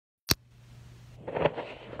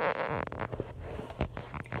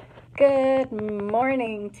Good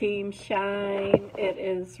morning, Team Shine. It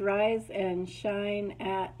is Rise and Shine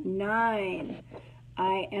at 9.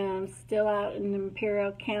 I am still out in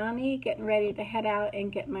Imperial County getting ready to head out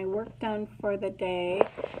and get my work done for the day.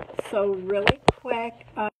 So really quick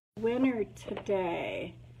on winner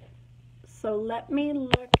today. So let me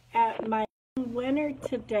look at my winner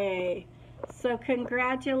today. So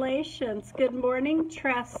congratulations. Good morning,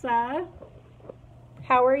 Tressa.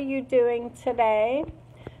 How are you doing today?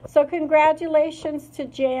 So congratulations to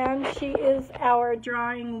Jan. She is our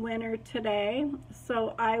drawing winner today.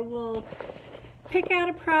 So I will pick out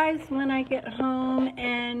a prize when I get home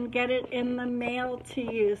and get it in the mail to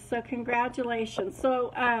you. So congratulations.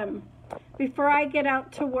 So before I get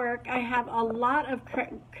out to work, I have a lot of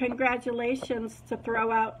congratulations to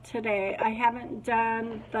throw out today. I haven't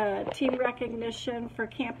done the team recognition for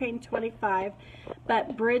Campaign 25,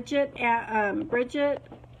 but Bridget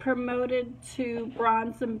promoted to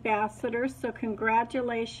Bronze Ambassador, so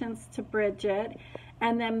congratulations to Bridget.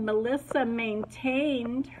 And then Melissa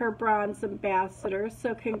maintained her Bronze Ambassador,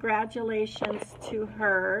 so congratulations to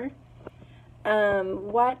her.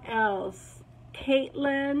 What else?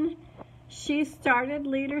 Caitlin, she started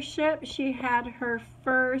leadership. She had her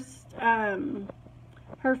first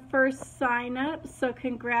sign up, so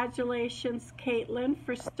congratulations, Caitlin,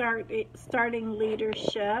 for starting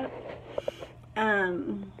leadership.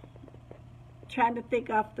 Trying to think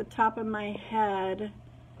off the top of my head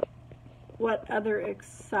what other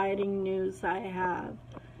exciting news I have.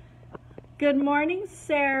 Good morning,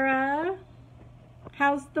 Sarah.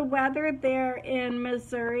 How's the weather there in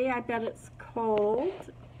Missouri? I bet it's cold.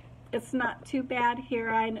 It's not too bad here.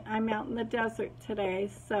 I'm out in the desert today,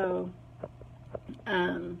 so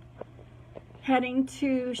heading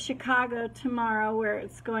to Chicago tomorrow where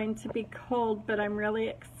it's going to be cold, but I'm really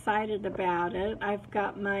excited about it. I've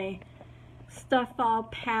got my stuff all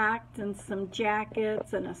packed and some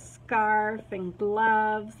jackets and a scarf and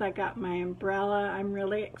gloves. I got my umbrella. I'm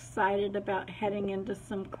really excited about heading into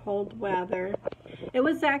some cold weather. It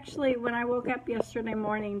was actually, when I woke up yesterday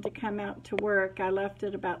morning to come out to work, I left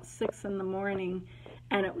at about 6 in the morning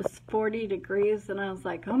and it was 40 degrees and I was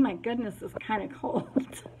like, oh my goodness, it's kind of cold.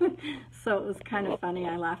 So it was kind of funny.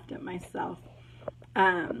 I laughed at myself.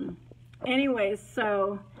 Anyways,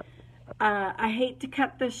 so I hate to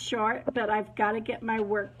cut this short, but I've got to get my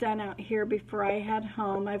work done out here before I head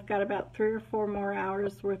home. I've got about 3 or 4 more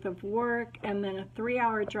hours worth of work and then a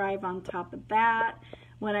 3-hour drive on top of that.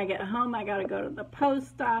 When I get home, I got to go to the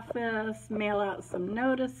post office, mail out some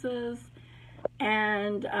notices,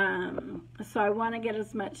 and so I want to get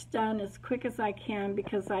as much done as quick as I can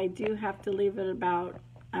because I do have to leave at about,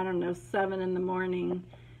 I don't know, 7 in the morning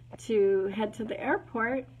to head to the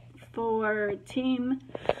airport for Team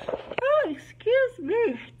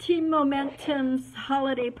Momentum's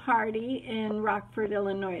holiday party in Rockford,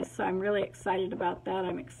 Illinois. So I'm really excited about that.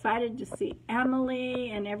 I'm excited to see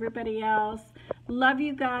Emily and everybody else. Love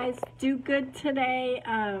you guys. Do good today.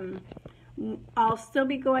 I'll still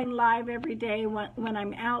be going live every day when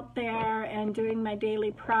I'm out there and doing my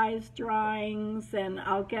daily prize drawings, and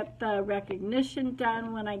I'll get the recognition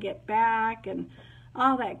done when I get back and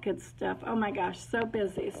all that good stuff. Oh my gosh, so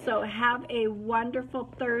busy. So have a wonderful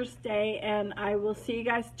Thursday, and I will see you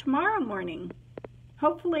guys tomorrow morning.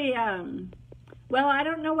 Hopefully, well, I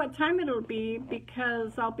don't know what time it'll be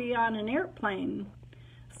because I'll be on an airplane.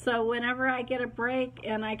 So whenever I get a break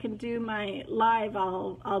and I can do my live,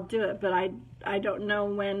 I'll do it. But I don't know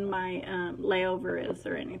when my layover is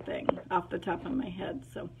or anything off the top of my head.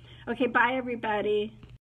 So, okay, bye everybody.